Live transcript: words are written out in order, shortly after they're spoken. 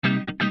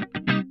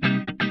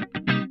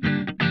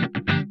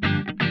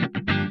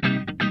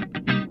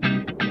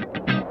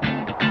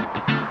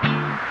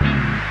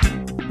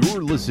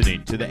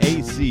listening to the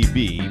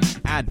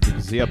ACB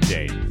Advocacy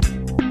Update.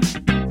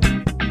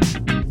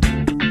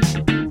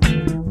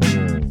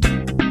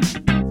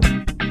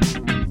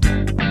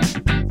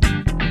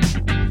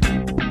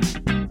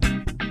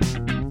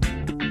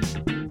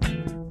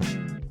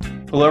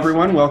 Hello,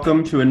 everyone.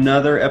 Welcome to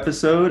another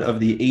episode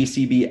of the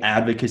ACB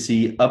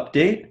Advocacy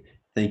Update.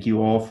 Thank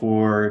you all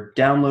for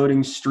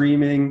downloading,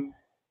 streaming,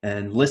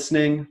 and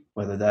listening,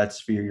 whether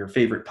that's via your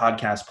favorite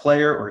podcast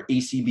player or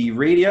ACB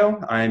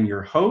Radio. I am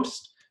your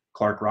host,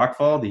 Clark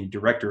Rockfall, the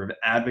Director of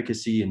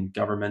Advocacy and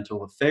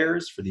Governmental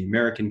Affairs for the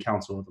American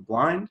Council of the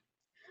Blind.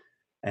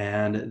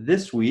 And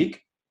this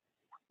week,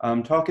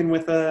 I'm talking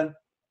with a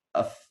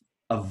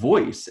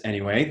voice,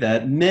 anyway,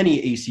 that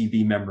many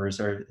ACB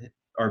members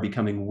are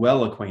becoming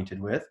well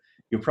acquainted with.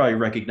 You'll probably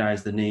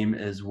recognize the name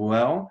as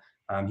well.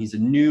 He's a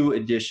new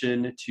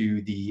addition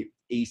to the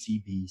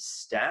ACB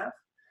staff.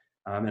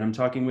 And I'm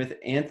talking with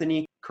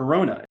Anthony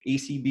Corona,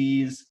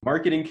 ACB's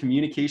Marketing,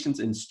 Communications,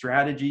 and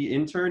Strategy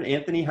intern.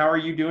 Anthony, how are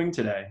you doing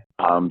today?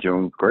 I'm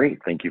doing great.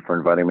 Thank you for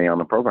inviting me on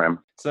the program.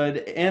 So,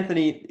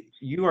 Anthony,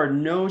 you are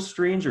no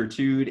stranger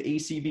to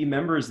ACB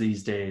members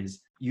these days.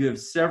 You have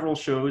several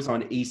shows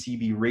on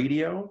ACB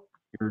Radio.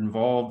 You're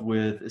involved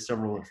with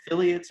several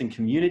affiliates and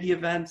community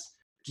events.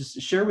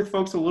 Just share with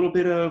folks a little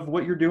bit of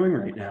what you're doing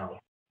right now.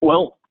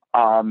 Well,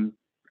 I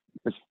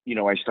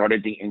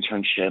started the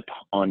internship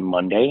on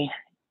Monday,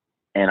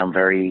 and I'm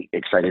very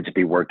excited to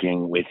be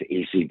working with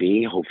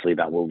ACB. Hopefully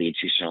that will lead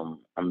to some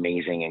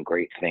amazing and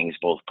great things,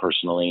 both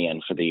personally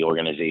and for the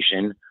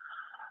organization.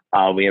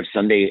 I have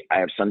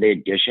Sunday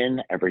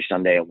edition every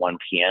Sunday at 1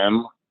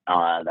 p.m.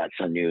 That's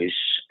a news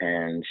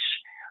and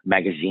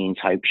magazine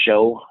type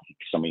show.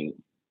 Some of you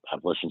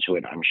have listened to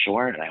it, I'm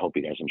sure, and I hope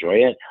you guys enjoy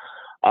it.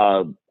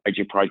 I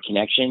do Pride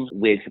Connection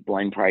with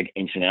Blind Pride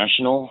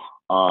International,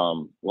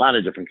 a lot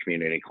of different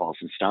community calls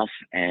and stuff,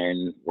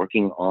 and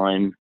working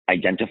on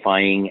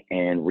identifying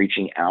and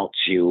reaching out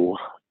to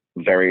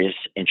various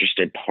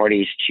interested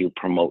parties to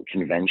promote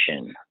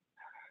convention.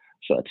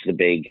 So that's the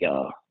big,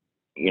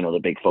 the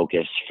big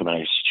focus for the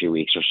next 2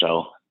 weeks or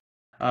so.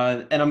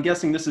 And I'm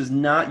guessing this is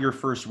not your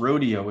first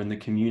rodeo in the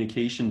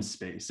communications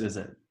space, is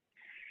it?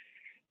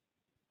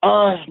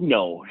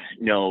 No.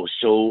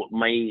 So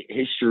my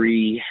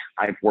history,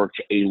 I've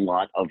worked a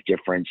lot of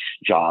different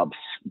jobs,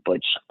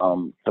 but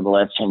for the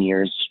last 10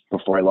 years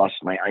before I lost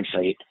my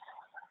eyesight,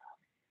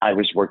 I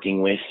was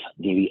working with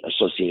the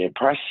Associated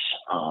Press.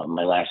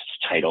 My last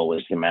title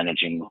was the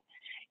Managing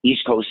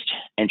East Coast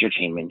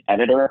Entertainment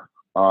Editor.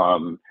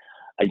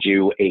 I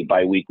do a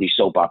bi-weekly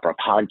soap opera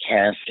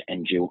podcast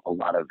and do a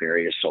lot of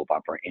various soap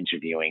opera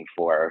interviewing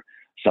for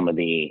some of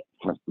the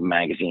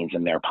magazines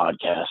and their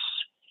podcasts.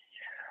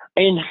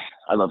 And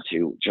I love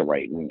to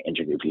write and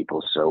interview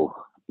people. So,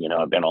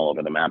 I've been all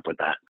over the map with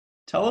that.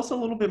 Tell us a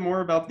little bit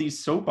more about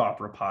these soap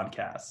opera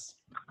podcasts.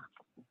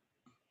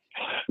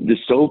 The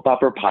soap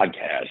opera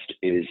podcast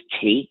is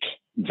Take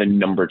the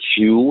Number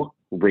 2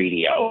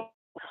 Radio.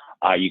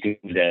 You can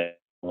do that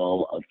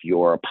all of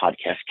your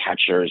podcast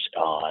catchers.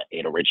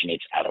 It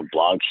originates out of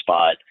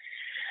Blogspot.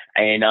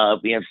 And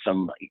we have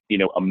some,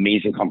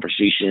 amazing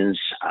conversations.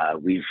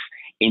 We've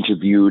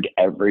interviewed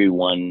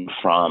everyone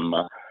from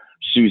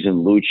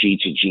Susan Lucci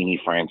to Jeannie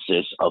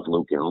Francis of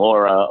Luke and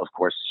Laura. Of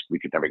course, we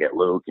could never get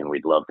Luke, and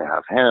we'd love to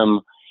have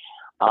him.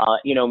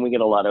 And we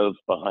get a lot of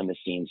behind the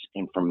scenes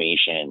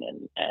information.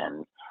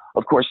 And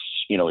of course,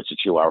 it's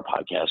a 2-hour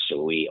podcast.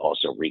 So we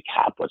also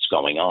recap what's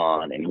going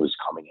on and who's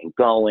coming and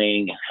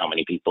going, how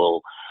many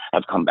people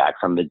have come back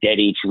from the dead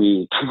each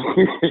week.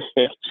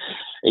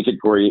 It's a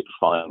great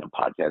fun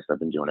podcast. I've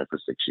been doing it for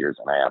 6 years,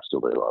 and I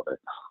absolutely love it.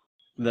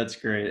 That's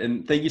great.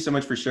 And thank you so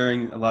much for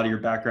sharing a lot of your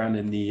background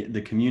in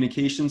the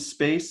communications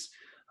space.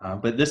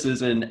 But this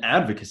is an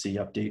advocacy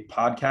update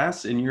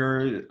podcast, and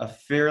you're a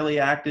fairly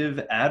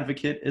active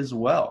advocate as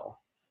well.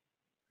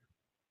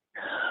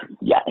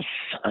 Yes,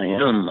 I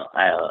am.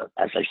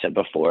 As I said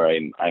before,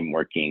 I'm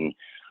working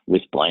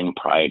with Blind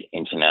Pride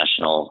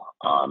International.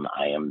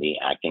 I am the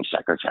acting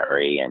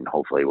secretary, and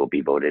hopefully will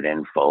be voted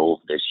in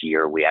full this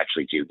year. We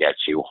actually do get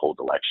to hold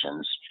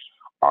elections.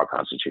 Our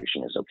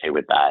Constitution is okay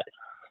with that.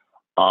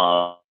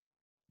 I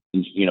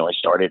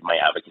started my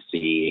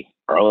advocacy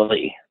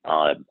early.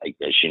 As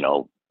you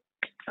know,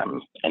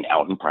 I'm an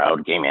out and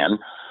proud gay man,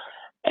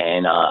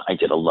 and I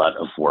did a lot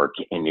of work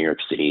in New York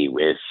City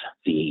with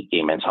the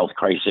Gay Men's Health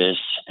Crisis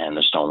and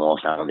the Stonewall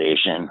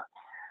Foundation.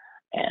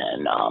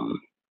 And,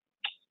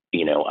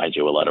 I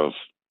do a lot of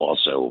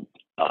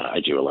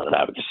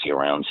advocacy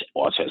around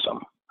autism,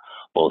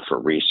 both for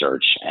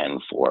research and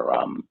for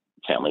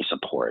family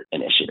support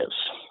initiatives.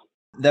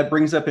 That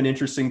brings up an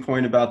interesting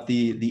point about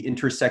the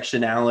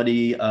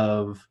intersectionality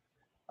of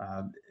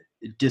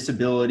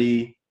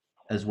disability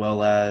as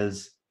well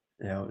as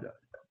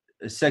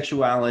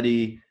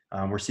sexuality.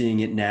 We're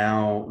seeing it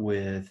now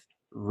with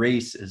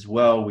race as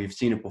well. We've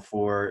seen it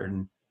before,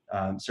 and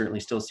certainly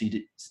still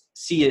see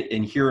it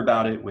and hear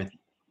about it with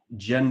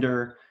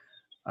gender.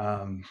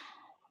 Where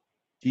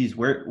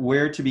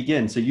to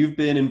begin? So you've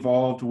been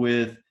involved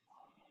with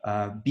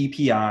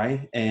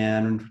BPI,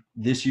 and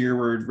this year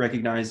we're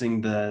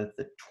recognizing the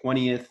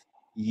 20th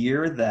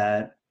year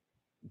that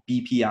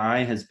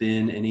BPI has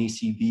been an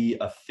ACB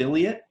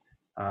affiliate.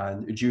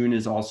 June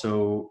is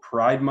also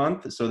Pride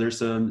Month, so there's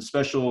some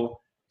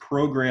special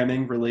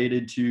programming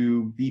related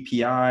to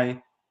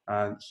BPI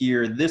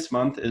here this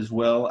month, as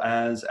well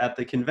as at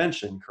the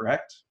convention,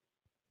 correct?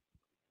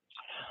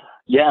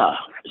 Yeah.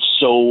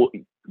 So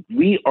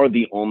we are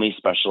the only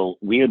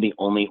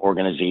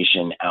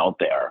organization out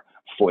there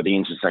for the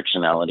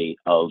intersectionality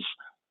of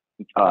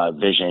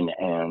vision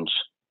and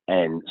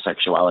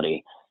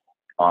sexuality.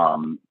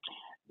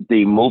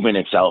 The movement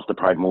itself, the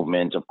Pride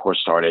movement, of course,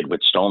 started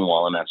with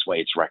Stonewall, and that's why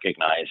it's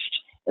recognized.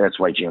 That's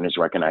why June is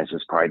recognized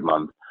as Pride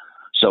Month.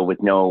 So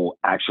with no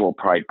actual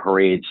Pride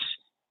parades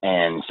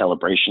and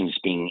celebrations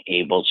being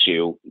able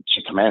to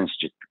commence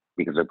just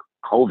because of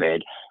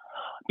COVID,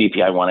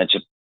 BPI wanted to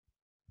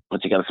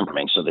put together some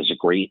programming. So there's a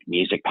great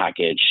music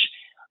package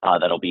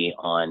that'll be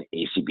on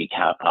ACB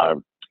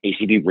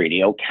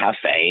Radio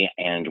Cafe,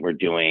 and we're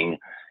doing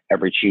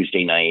every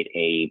Tuesday night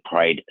a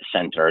Pride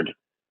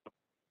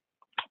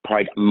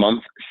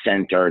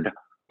month-centered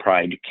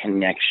Pride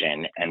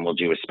connection, and we'll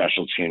do a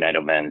special two-night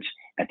event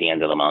at the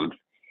end of the month.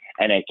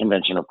 And at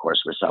convention, of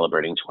course, we're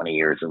celebrating 20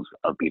 years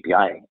of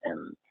BPI,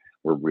 and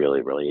we're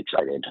really, really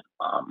excited.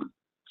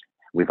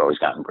 We've always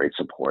gotten great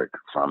support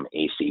from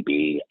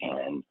ACB,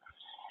 and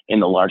in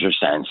the larger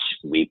sense,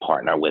 we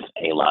partner with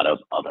a lot of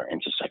other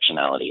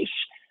intersectionalities,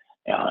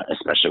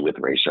 especially with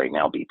race right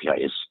now.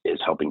 BPI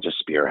is helping to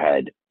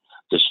spearhead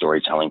the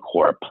storytelling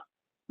corp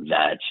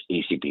that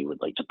ACB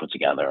would like to put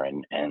together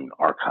and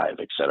archive,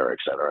 et cetera, et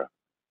cetera.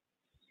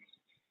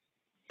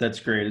 That's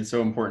great. It's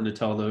so important to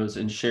tell those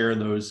and share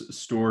those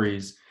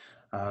stories.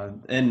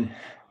 And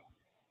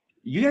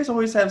you guys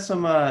always have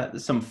some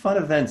fun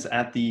events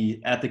at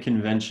the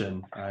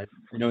convention.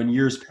 In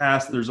years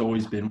past, there's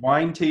always been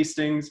wine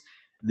tastings.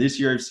 This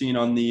year, I've seen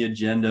on the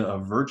agenda a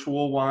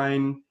virtual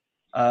wine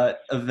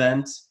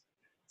event.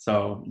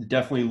 So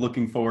definitely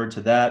looking forward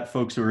to that.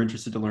 Folks who are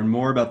interested to learn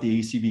more about the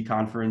ACB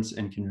conference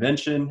and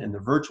convention in the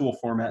virtual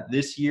format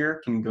this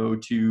year can go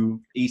to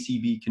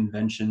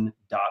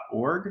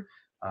acbconvention.org.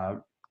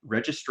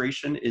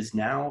 Registration is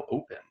now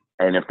open.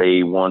 And if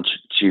they want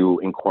to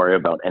inquire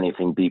about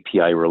anything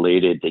BPI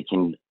related, they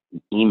can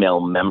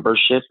email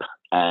membership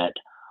at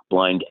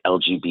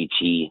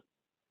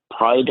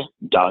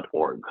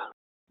blindlgbtpride.org.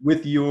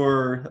 With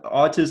your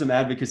autism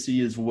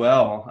advocacy as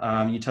well,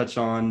 you touch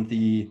on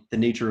the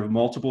nature of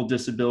multiple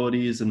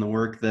disabilities and the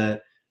work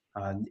that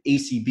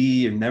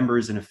ACB and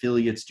members and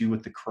affiliates do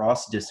with the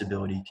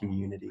cross-disability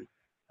community.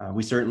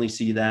 We certainly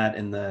see that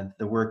in the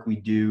work we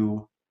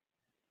do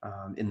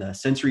in the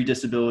sensory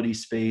disability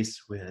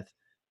space with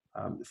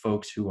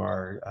folks who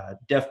are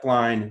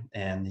deafblind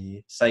and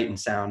the sight and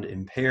sound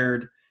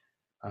impaired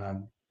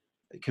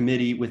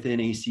committee within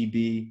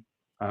ACB.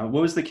 What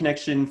was the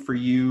connection for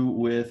you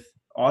with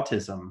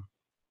autism?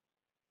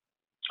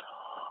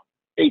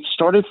 It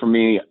started for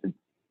me,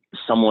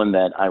 someone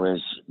that I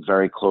was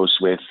very close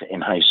with in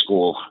high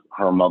school.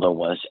 Her mother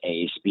was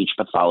a speech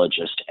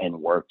pathologist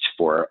and worked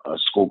for a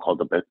school called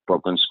the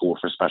Brooklyn School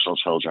for Special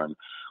Children,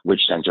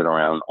 which centered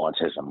around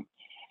autism.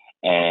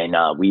 And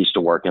we used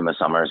to work in the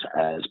summers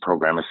as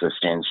program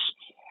assistants.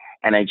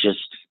 And I just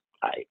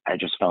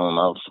fell in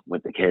love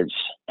with the kids.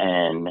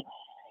 And,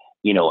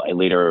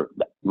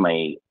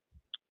 my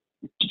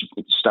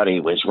study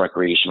was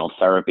recreational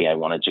therapy. I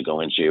wanted to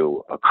go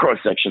into a cross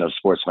section of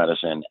sports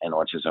medicine and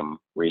autism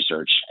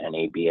research and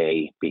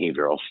ABA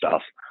behavioral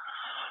stuff.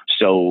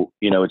 So,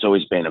 it's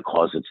always been a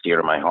cause that's dear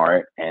to my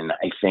heart. And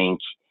I think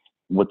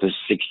what the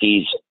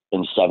 60s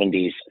and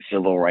 70s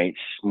civil rights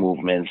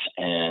movements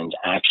and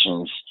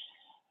actions,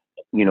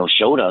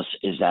 showed us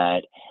is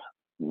that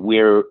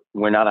we're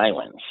not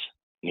islands.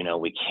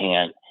 We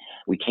can't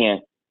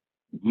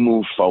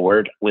move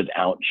forward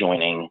without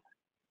joining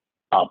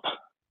up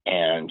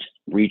and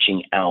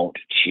reaching out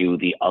to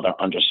the other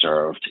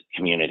underserved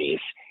communities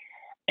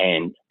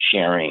and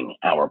sharing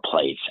our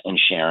plights and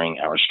sharing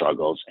our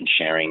struggles and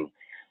sharing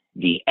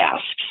the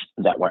asks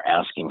that we're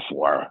asking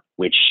for,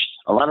 which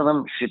a lot of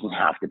them shouldn't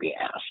have to be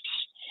asks.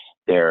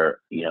 They're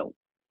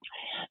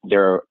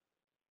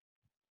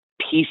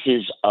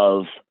pieces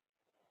of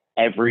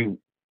every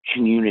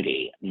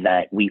community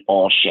that we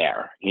all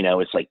share.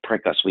 It's like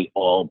prick us, we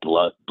all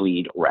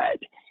bleed red.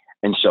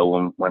 And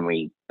so when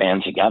we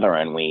band together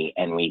and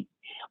we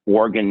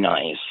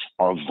organize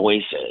our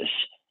voices,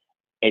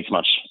 it's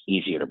much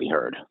easier to be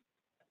heard.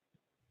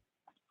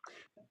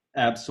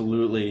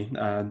 Absolutely.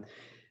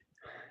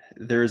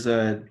 There's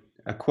a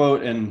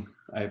quote, and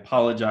I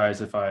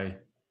apologize if I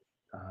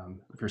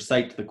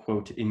recite the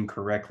quote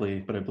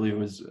incorrectly, but I believe it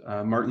was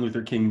Martin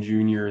Luther King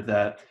Jr.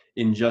 that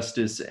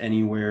injustice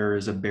anywhere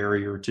is a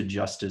barrier to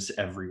justice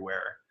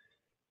everywhere.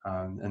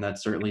 And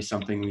that's certainly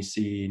something we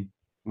see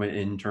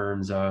in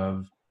terms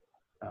of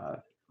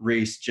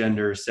race,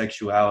 gender,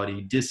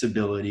 sexuality,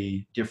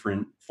 disability,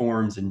 different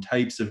forms and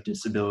types of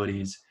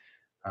disabilities.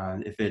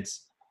 If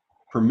it's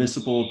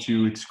permissible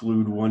to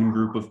exclude one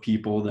group of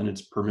people, then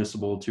it's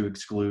permissible to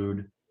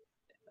exclude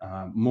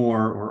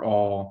more or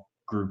all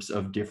groups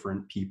of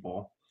different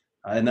people.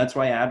 And that's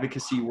why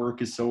advocacy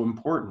work is so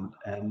important,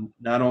 and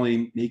not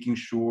only making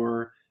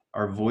sure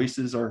our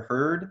voices are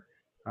heard,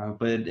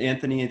 but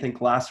Anthony, I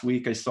think last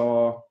week I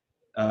saw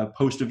a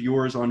post of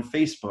yours on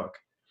Facebook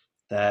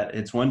that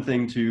it's one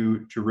thing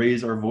to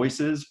raise our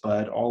voices,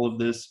 but all of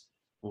this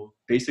will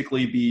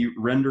basically be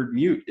rendered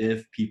mute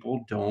if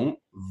people don't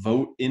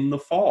vote in the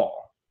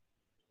fall.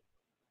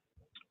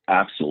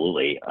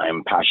 Absolutely.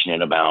 I'm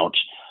passionate about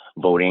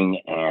voting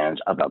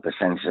and about the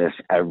census.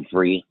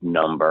 Every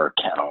number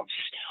counts,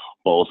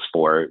 both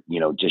for,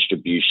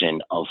 distribution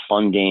of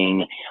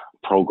funding,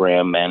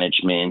 program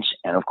management,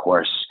 and of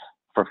course,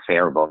 for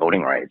fair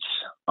voting rights.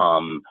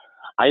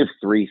 I have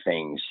three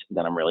things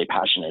that I'm really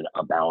passionate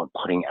about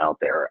putting out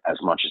there as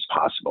much as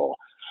possible.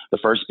 The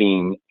first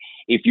being,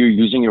 if you're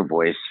using your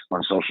voice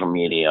on social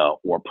media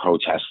or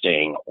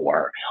protesting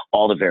or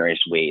all the various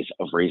ways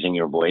of raising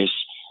your voice,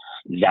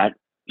 that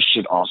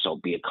should also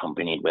be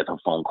accompanied with a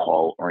phone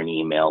call or an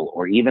email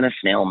or even a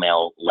snail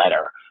mail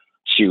letter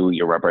to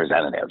your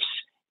representatives.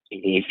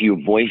 If your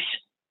voice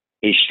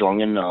is strong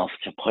enough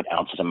to put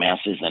out to the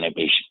masses, then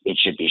it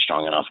should be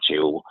strong enough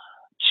to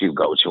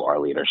go to our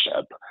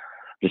leadership.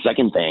 The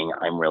second thing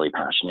I'm really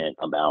passionate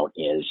about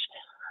is,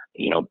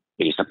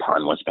 based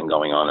upon what's been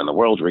going on in the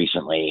world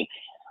recently,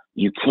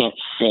 you can't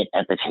sit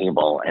at the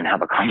table and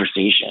have a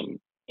conversation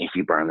if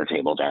you burn the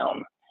table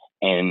down.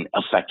 And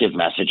effective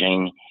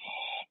messaging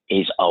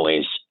is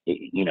always,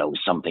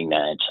 something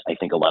that I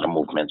think a lot of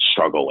movements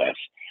struggle with.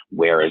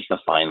 Where is the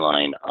fine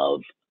line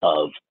of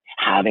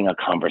having a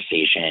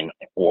conversation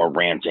or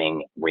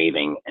ranting,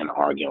 raving, and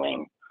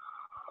arguing?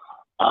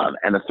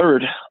 And the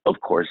third, of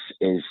course,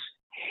 is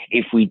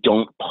if we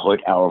don't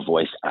put our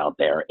voice out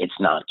there, it's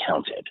not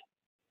counted.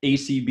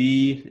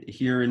 ACB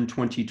here in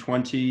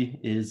 2020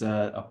 is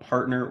a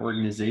partner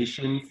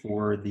organization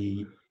for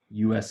the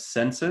U.S.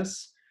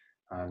 Census.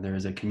 There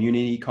is a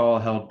community call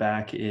held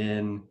back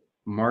in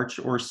March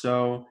or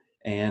so,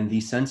 and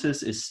the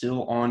census is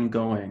still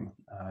ongoing.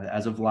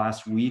 As of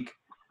last week,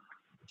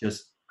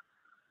 just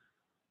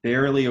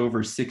barely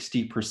over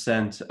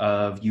 60%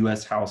 of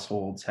U.S.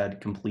 households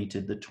had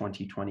completed the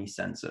 2020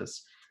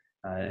 census.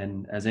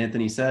 And as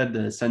Anthony said,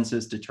 the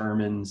census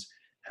determines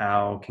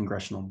how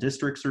congressional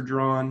districts are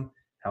drawn,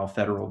 how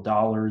federal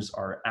dollars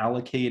are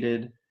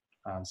allocated.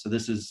 So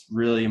this is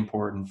really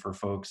important for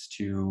folks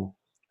to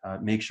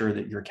make sure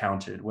that you're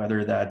counted,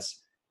 whether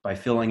that's by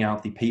filling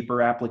out the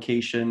paper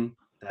application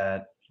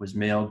that was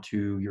mailed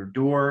to your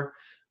door,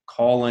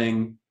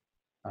 calling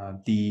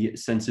the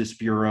Census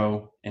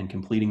Bureau and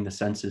completing the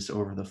census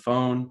over the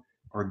phone,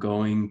 or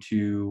going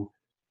to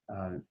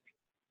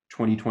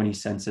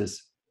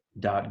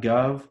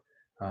 2020census.gov.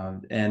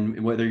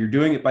 And whether you're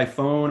doing it by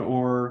phone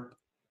or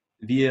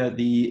via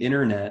the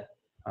internet,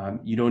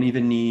 you don't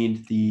even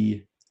need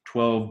the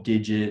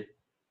 12-digit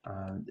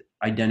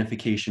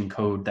identification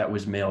code that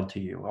was mailed to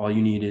you. All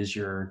you need is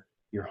your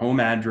home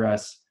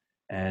address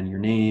and your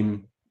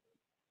name,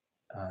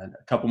 a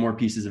couple more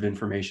pieces of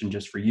information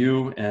just for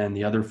you and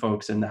the other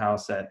folks in the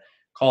house that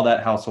call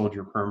that household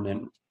your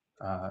permanent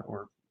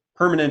or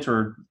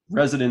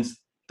residents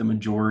the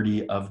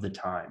majority of the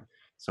time.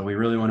 So we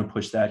really want to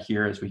push that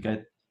here as we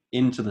get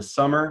into the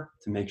summer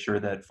to make sure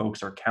that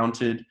folks are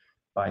counted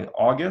by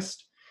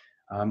August.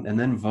 And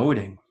then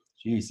voting.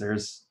 Geez,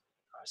 there's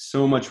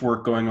so much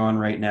work going on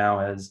right now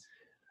as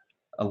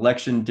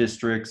election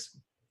districts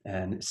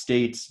and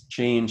states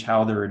change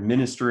how they're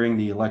administering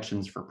the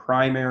elections for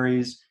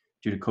primaries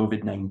due to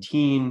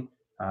COVID-19,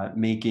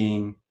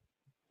 making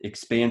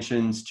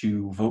expansions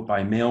to vote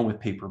by mail with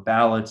paper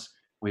ballots.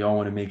 We all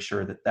want to make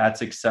sure that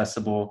that's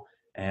accessible,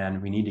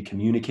 and we need to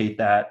communicate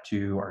that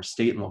to our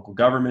state and local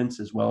governments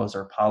as well as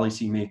our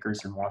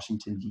policymakers in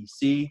Washington,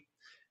 D.C.,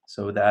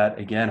 so that,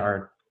 again,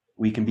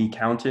 we can be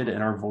counted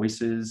and our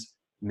voices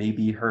may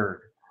be heard.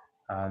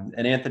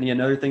 And Anthony,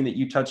 another thing that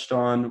you touched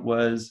on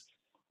was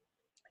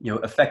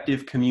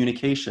effective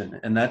communication,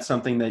 and that's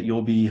something that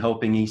you'll be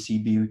helping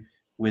ACB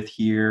with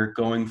here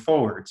going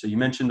forward. So you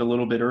mentioned a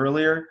little bit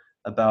earlier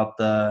about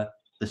the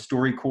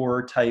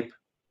StoryCorps type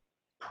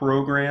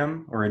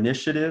program or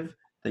initiative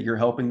that you're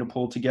helping to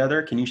pull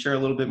together. Can you share a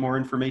little bit more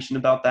information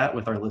about that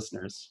with our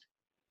listeners?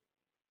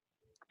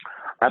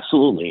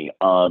 Absolutely.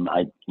 I'm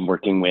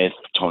working with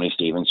Tony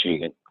Stevens, who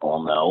you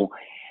all know.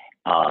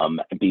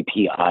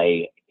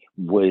 BPI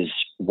was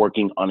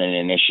working on an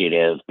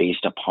initiative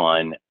based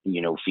upon,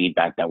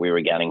 feedback that we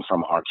were getting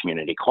from our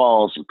community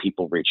calls and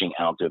people reaching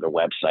out through their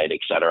website, et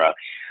cetera.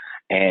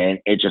 And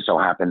it just so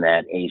happened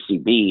that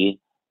ACB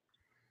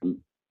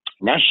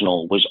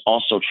National was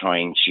also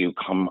trying to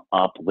come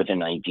up with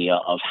an idea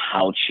of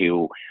how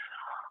to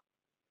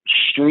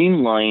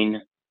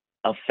streamline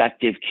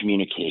effective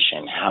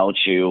communication, how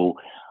to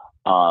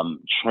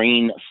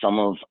train some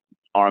of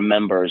our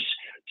members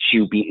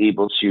to be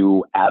able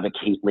to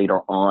advocate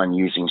later on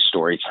using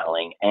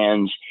storytelling,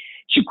 and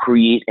to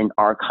create an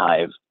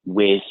archive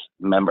with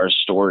member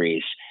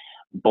stories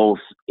both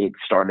it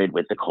started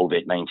with the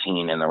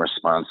COVID-19 and the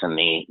response and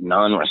the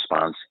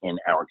non-response in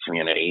our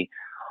community.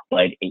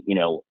 But,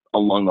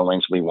 along the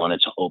lines, we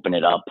wanted to open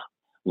it up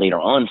later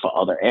on for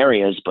other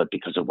areas. But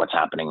because of what's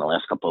happening the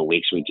last couple of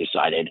weeks, we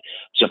decided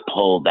to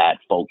pull that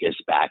focus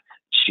back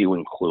to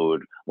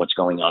include what's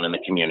going on in the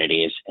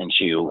communities and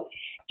to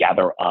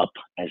gather up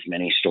as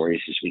many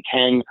stories as we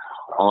can.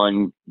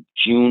 On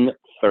June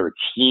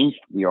 13th,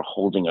 we are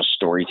holding a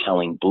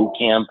storytelling boot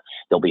camp.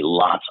 There'll be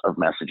lots of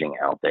messaging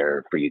out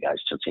there for you guys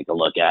to take a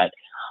look at.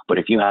 But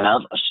if you have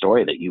a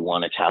story that you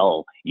want to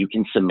tell, you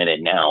can submit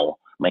it now.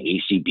 My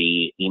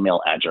ACB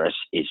email address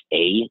is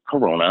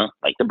acorona,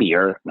 like the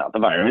beer, not the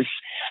virus,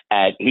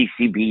 at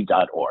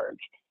acb.org.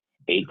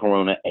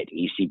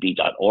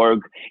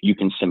 acorona@acb.org. You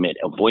can submit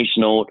a voice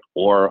note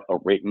or a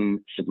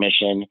written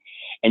submission,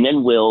 and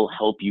then we'll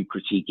help you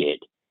critique it.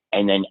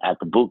 And then at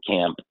the boot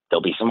camp,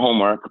 there'll be some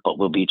homework, but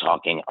we'll be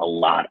talking a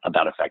lot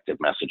about effective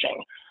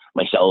messaging.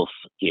 Myself,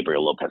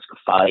 Gabriel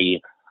Lopez-Cafati,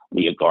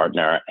 Leah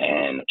Gardner,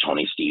 and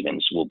Tony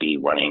Stevens will be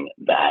running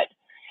that,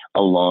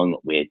 along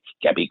with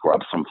Debbie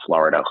Grubb from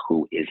Florida,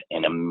 who is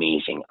an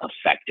amazing,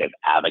 effective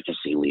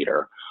advocacy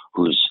leader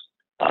who's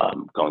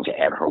going to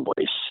add her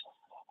voice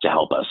to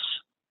help us.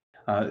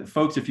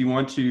 Folks, if you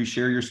want to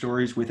share your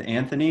stories with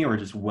Anthony or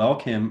just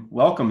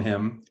welcome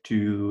him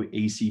to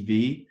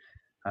ACB,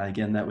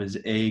 again, that was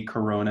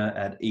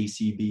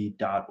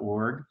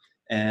acorona@acb.org.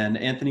 And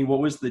Anthony, what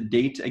was the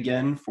date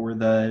again for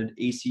the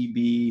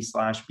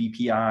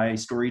ACB/BPI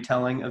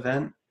storytelling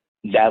event?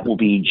 That will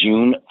be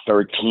June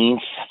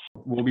 13th.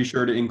 We'll be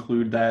sure to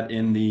include that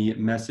in the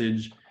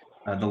message,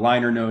 the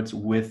liner notes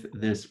with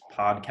this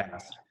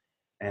podcast.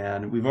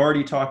 And we've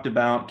already talked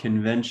about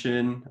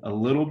convention a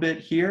little bit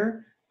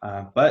here,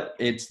 but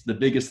it's the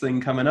biggest thing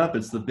coming up.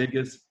 It's the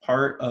biggest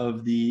part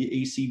of the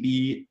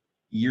ACB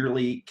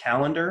yearly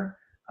calendar.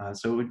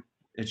 So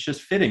it's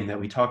just fitting that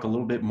we talk a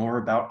little bit more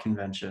about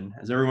convention.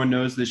 As everyone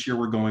knows, this year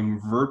we're going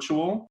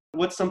virtual.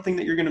 What's something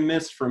that you're going to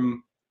miss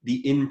from the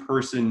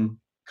in-person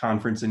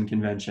conference and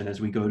convention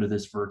as we go to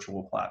this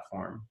virtual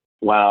platform?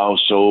 Wow.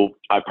 So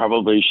I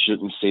probably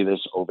shouldn't say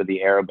this over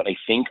the air, but I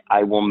think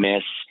I will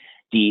miss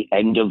the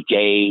end of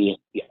day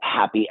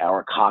happy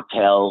hour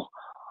cocktail.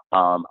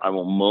 I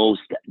will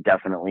most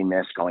definitely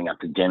miss going out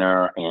to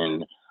dinner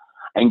and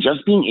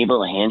just being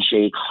able to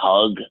handshake,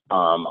 hug,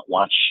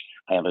 watch.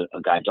 I have a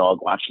guide dog.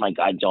 Watch my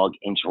guide dog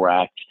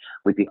interact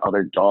with the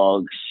other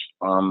dogs.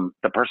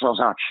 The personal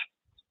touch.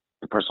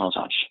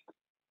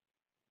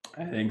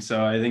 I think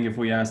so. I think if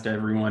we asked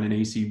everyone in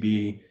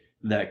ACB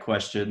that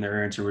question,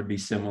 their answer would be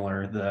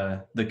similar.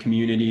 The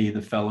community,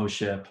 the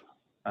fellowship,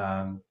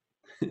 the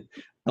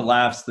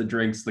laughs, the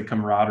drinks, the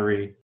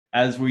camaraderie.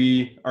 As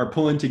we are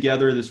pulling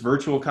together this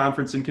virtual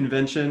conference and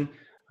convention,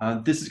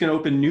 this is going to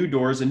open new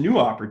doors and new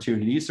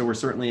opportunities. So we're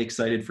certainly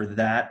excited for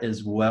that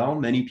as well.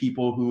 Many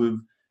people who have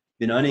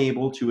been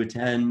unable to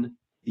attend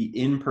the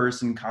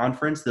in-person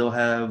conference, they'll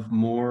have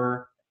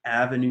more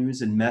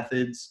avenues and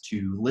methods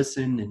to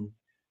listen and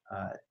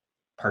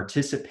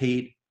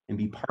participate and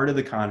be part of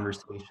the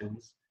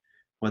conversations,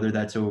 whether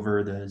that's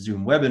over the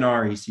Zoom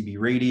webinar, ACB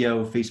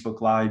radio,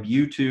 Facebook Live,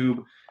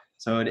 YouTube.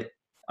 So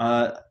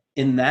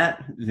in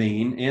that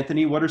vein,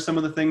 Anthony, what are some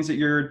of the things that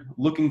you're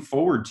looking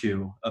forward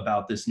to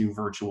about this new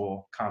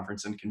virtual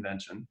conference and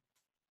convention?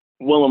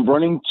 Well, I'm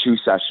running 2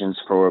 sessions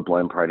for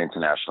Blind Pride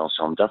International,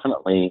 so I'm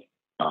definitely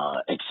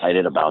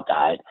excited about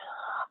that.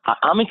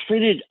 I'm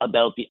excited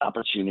about the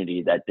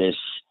opportunity that this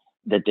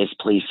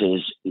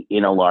places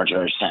in a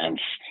larger sense.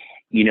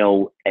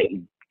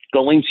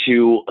 Going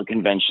to a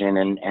convention,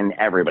 and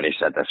everybody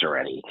said this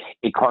already,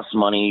 it costs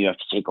money. You have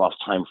to take off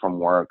time from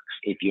work.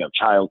 If you have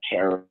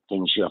childcare,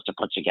 things you have to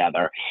put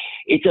together.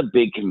 It's a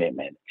big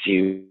commitment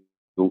to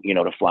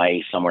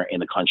fly somewhere in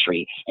the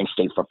country and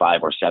stay for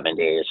 5 or 7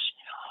 days.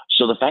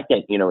 So the fact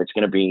that, it's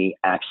going to be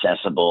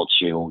accessible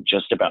to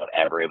just about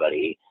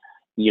everybody,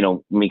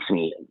 makes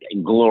me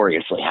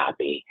gloriously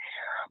happy.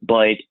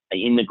 But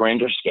in the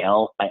grander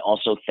scale, I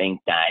also think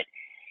that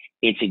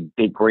it's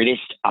the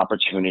greatest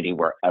opportunity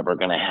we're ever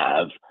going to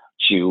have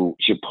to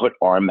put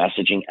our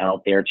messaging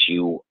out there,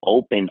 to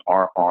open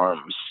our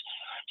arms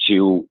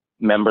to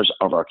members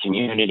of our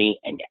community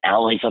and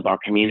allies of our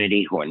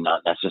community who are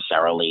not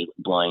necessarily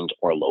blind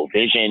or low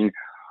vision,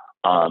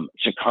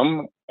 to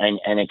come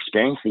and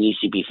experience the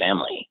ACB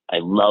family. I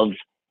love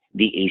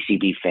the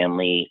ACB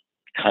family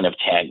kind of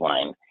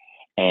tagline.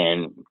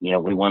 And,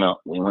 we want to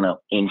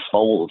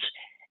enfold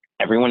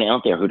everyone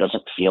out there who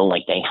doesn't feel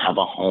like they have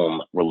a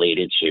home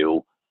related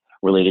to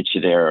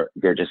their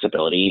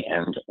disability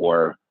and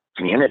or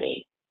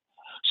community.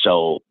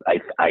 So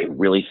I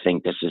really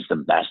think this is the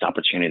best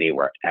opportunity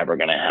we're ever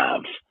going to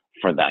have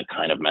for that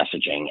kind of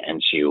messaging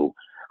and to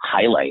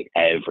highlight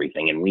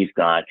everything. And we've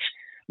got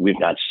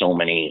so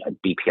many.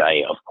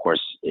 BPI, of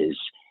course, is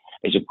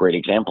a great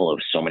example of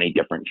so many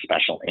different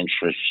special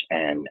interests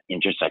and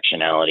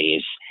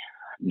intersectionalities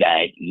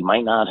that you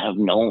might not have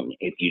known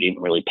if you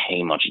didn't really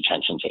pay much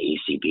attention to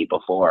ACB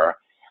before.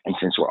 And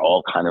since we're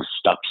all kind of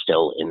stuck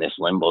still in this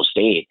limbo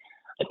state,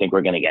 I think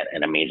we're going to get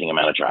an amazing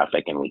amount of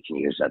traffic, and we can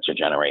use that to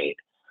generate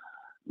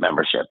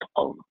membership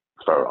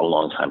for a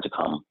long time to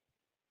come.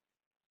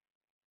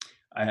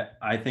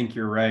 I think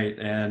you're right.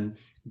 And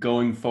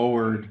going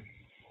forward,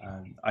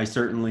 I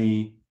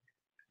certainly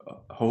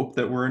hope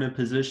that we're in a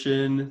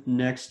position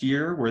next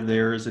year where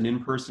there's an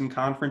in-person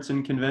conference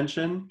and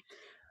convention.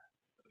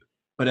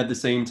 But at the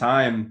same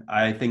time,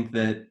 I think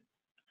that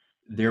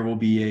there will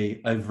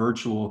be a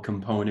virtual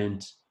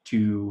component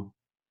to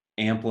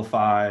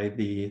amplify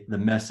the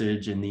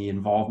message and the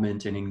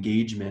involvement and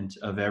engagement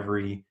of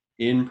every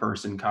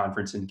in-person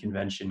conference and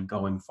convention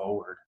going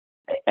forward.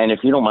 And if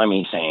you don't mind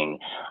me saying,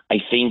 I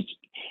think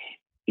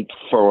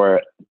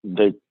for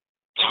the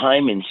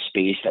time and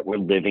space that we're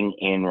living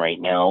in right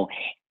now,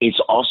 it's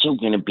also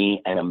going to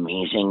be an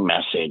amazing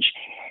message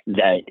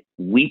that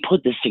we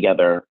put this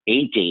together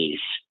 8 days,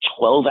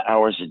 12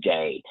 hours a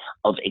day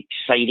of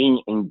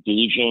exciting,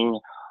 engaging,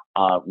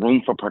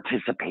 room for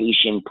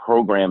participation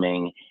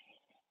programming.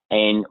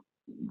 And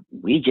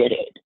we did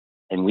it,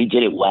 and we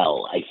did it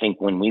well. I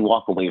think when we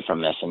walk away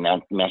from this and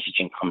that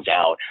messaging comes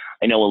out,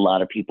 I know a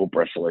lot of people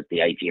bristle at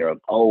the idea of,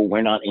 oh,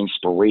 we're not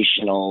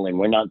inspirational and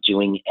we're not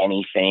doing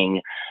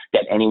anything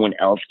that anyone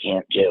else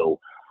can't do.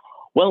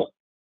 Well,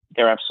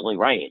 they're absolutely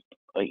right.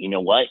 But you know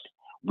what?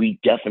 We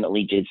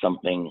definitely did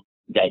something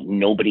that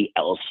nobody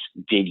else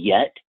did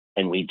yet,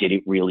 and we did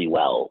it really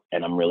well.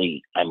 And I'm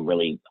really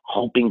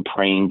hoping,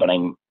 praying, but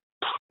I'm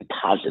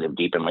positive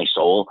deep in my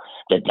soul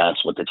that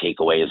that's what the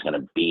takeaway is going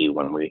to be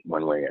when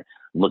we're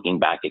looking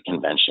back at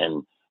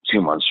convention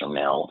 2 months from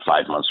now,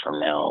 5 months from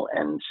now,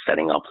 and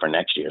setting up for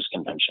next year's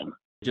convention.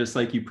 Just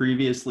like you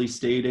previously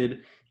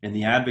stated, in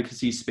the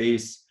advocacy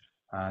space,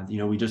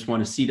 we just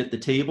want a seat at the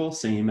table,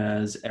 same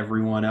as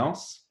everyone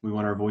else. We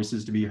want our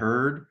voices to be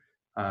heard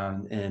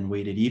and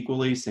weighted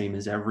equally, same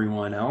as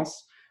everyone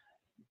else.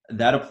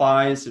 That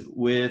applies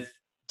with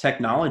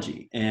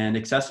technology and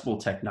accessible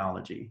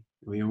technology.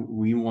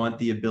 We want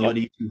the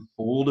ability to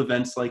hold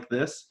events like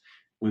this.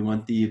 We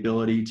want the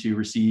ability to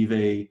receive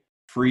a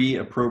free,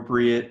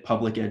 appropriate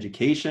public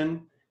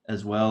education,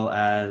 as well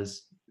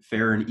as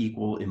fair and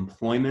equal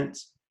employment,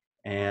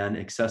 and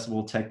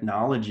accessible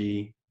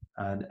technology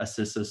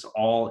assists us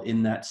all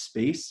in that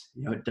space.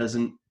 It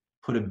doesn't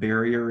put a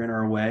barrier in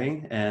our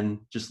way, and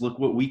just look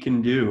what we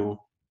can do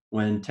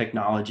when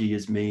technology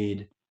is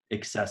made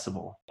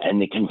accessible.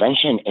 And the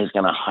convention is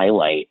going to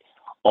highlight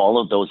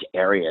all of those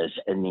areas,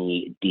 and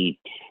the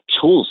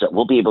tools that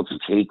we'll be able to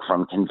take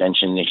from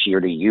convention this year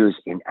to use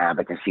in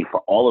advocacy for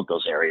all of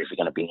those areas are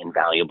going to be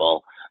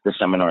invaluable. The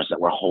seminars that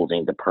we're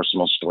holding, the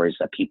personal stories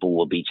that people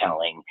will be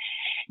telling,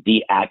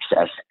 the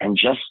access, and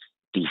just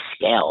the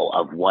scale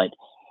of what,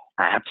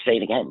 I have to say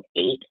it again,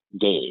 8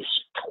 days,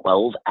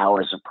 12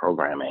 hours of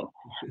programming.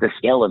 The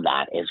scale of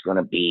that is going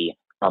to be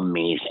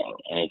amazing,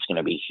 and it's going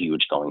to be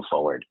huge going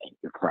forward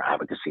for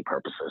advocacy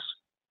purposes.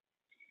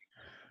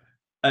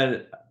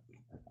 I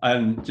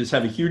just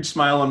have a huge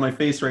smile on my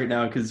face right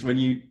now, because when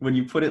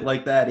you put it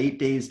like that, 8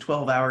 days,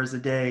 12 hours a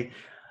day,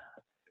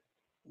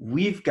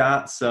 we've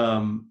got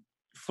some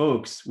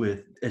folks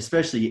with,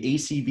 especially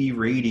ACB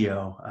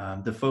Radio,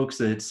 the folks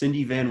that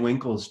Cindy Van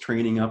Winkle's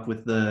training up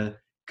with the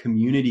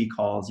community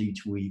calls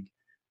each week,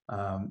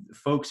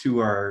 folks who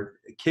are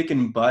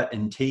kicking butt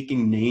and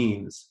taking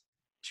names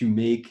to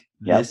make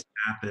this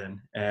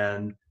happen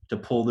and to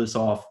pull this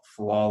off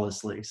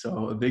flawlessly.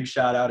 So a big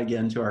shout out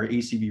again to our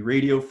ACB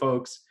Radio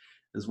folks,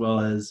 as well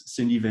as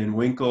Cindy Van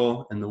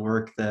Winkle and the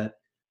work that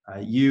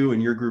you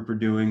and your group are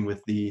doing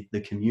with the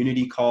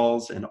community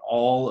calls, and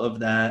all of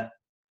that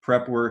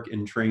prep work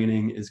and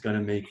training is going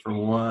to make for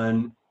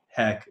one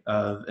heck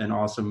of an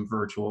awesome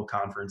virtual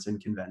conference and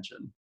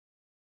convention.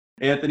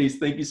 Anthony,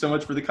 thank you so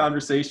much for the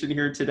conversation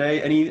here today.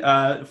 Any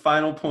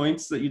final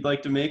points that you'd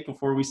like to make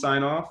before we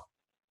sign off?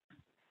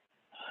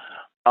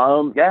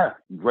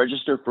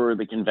 Register for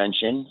the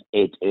convention.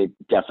 It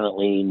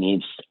definitely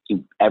needs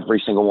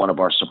every single one of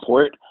our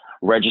support.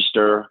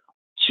 Register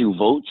to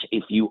vote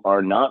if you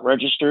are not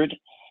registered,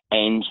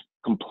 and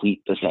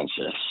complete the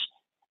census,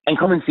 and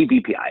come and see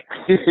BPI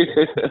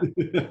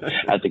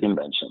at the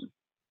convention.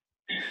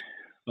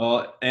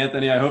 Well,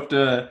 Anthony, I hope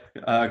to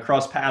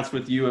cross paths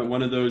with you at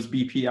one of those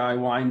BPI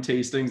wine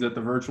tastings at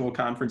the virtual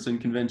conference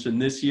and convention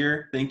this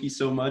year. Thank you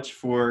so much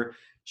for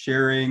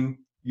sharing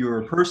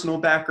your personal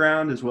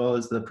background as well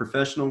as the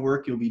professional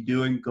work you'll be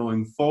doing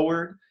going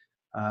forward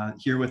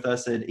here with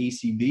us at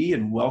ACB,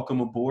 and welcome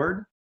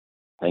aboard.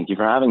 Thank you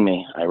for having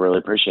me. I really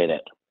appreciate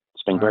it.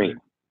 It's been great.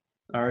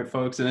 All right,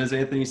 folks. And as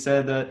Anthony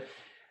said,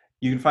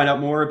 you can find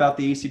out more about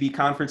the ACB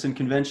conference and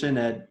convention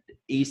at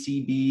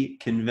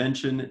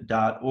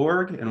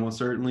acbconvention.org, and we'll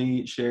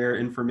certainly share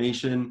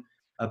information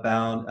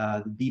about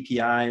the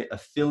BPI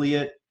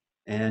affiliate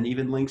and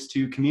even links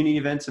to community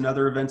events and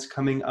other events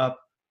coming up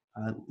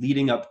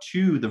leading up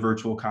to the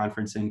virtual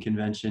conference and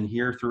convention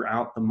here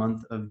throughout the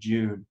month of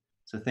June.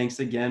 So thanks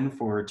again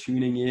for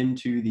tuning in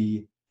to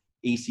the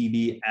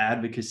ACB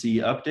Advocacy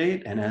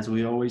Update. And as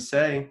we always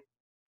say,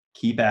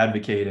 keep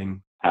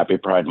advocating. Happy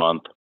Pride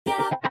Month. Get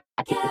up,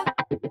 get up,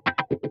 get up,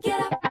 get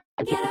up,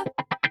 get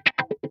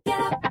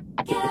up,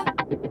 get up.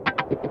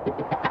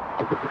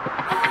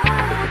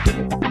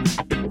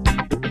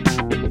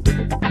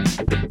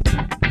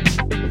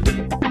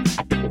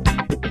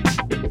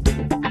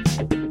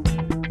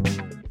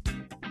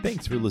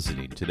 for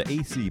listening to the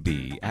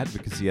ACB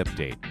Advocacy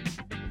Update.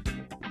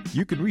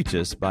 You can reach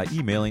us by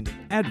emailing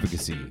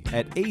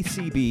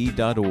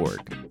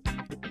advocacy@acb.org.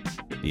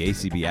 The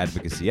ACB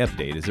Advocacy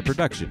Update is a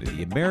production of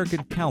the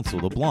American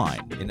Council of the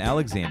Blind in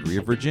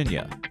Alexandria,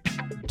 Virginia.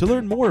 To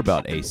learn more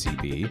about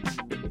ACB,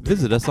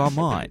 visit us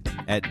online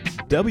at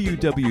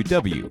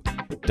www.acb.org.